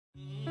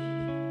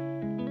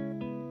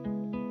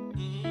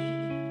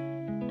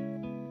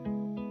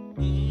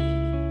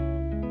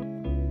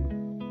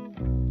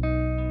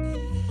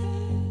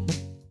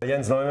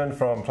Jens Neumann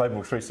from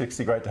Playbook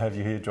 360, great to have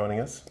you here joining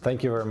us.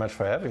 Thank you very much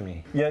for having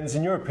me. Jens,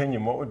 in your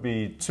opinion, what would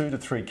be 2 to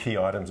 3 key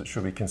items that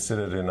should be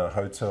considered in a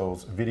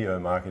hotel's video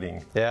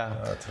marketing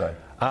today?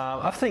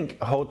 I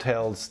think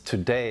hotels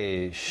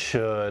today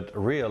should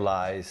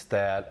realize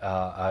that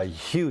a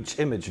huge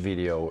image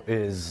video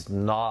is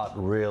not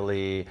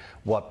really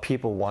what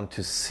people want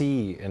to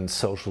see in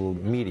social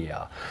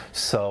media.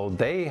 So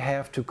they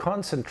have to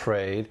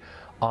concentrate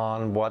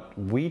on what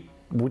we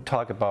would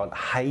talk about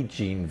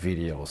hygiene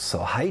videos. So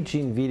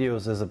hygiene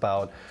videos is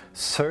about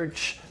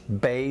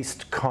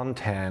search-based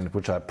content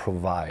which I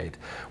provide,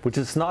 which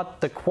is not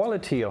the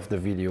quality of the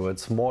video,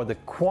 it's more the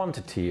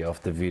quantity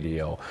of the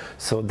video.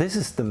 So this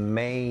is the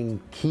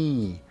main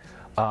key.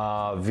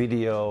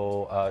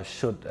 Video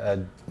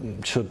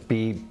should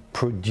be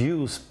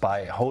produced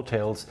by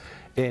hotels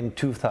in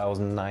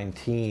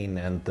 2019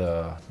 and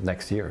the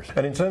next years.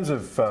 And in terms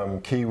of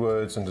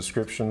keywords and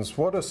descriptions,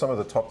 what are some of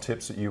the top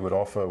tips that you would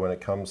offer when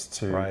it comes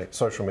to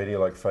social media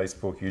like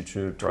Facebook,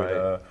 YouTube,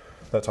 Twitter,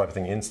 that type of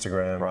thing,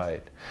 Instagram?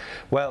 Right.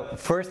 Well,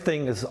 first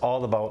thing is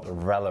all about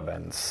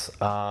relevance.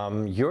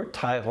 Your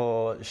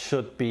title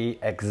should be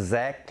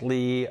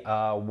exactly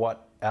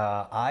what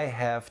I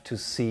have to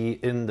see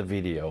in the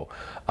video.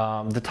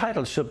 The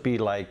title should be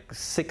like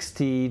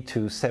 60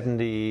 to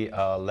 70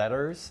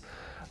 letters.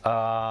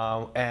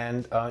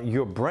 And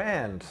your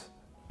brand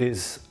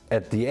is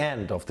at the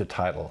end of the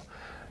title.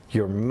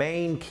 Your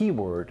main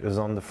keyword is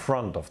on the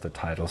front of the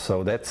title.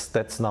 So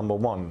that's number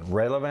one,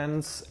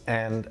 relevance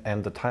and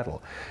the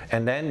title.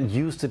 And then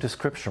use the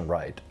description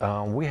right.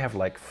 We have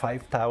like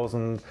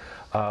 5,000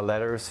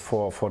 letters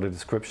for the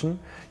description.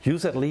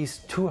 Use at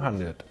least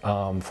 200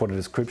 for the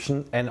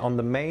description. And on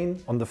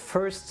the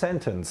first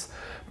sentence,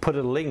 put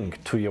a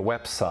link to your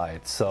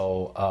website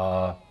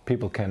so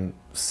people can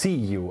see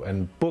you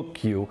and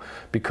book you,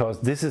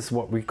 because this is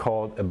what we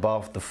call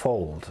above the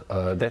fold.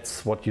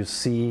 That's what you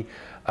see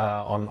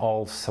on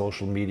all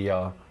social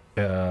media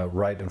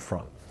right in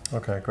front.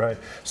 Okay, great.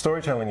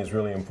 Storytelling is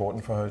really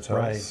important for hotels.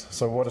 Right.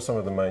 So what are some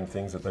of the main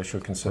things that they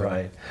should consider?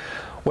 Right.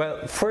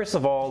 Well, first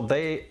of all,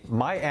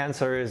 my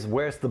answer is,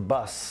 where's the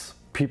bus?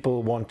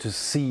 People want to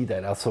see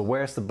that. So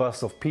where's the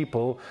bus of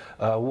people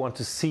who want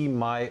to see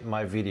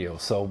my video?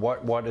 So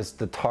what is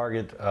the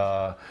target?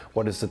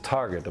 What is the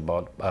target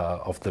about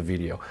of the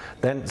video?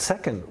 Then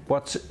second,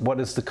 what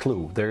is the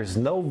clue? There is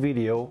no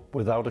video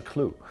without a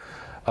clue.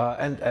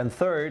 And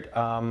third,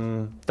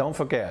 don't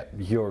forget,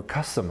 your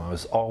customer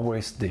is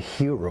always the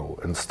hero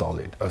in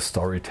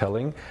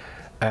storytelling,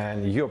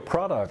 and your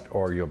product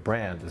or your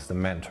brand is the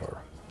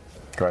mentor.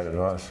 Great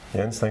advice.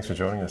 Jens, thanks for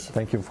joining us.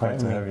 Thank you for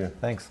having me. Great to have you.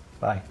 Thanks.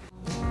 Bye.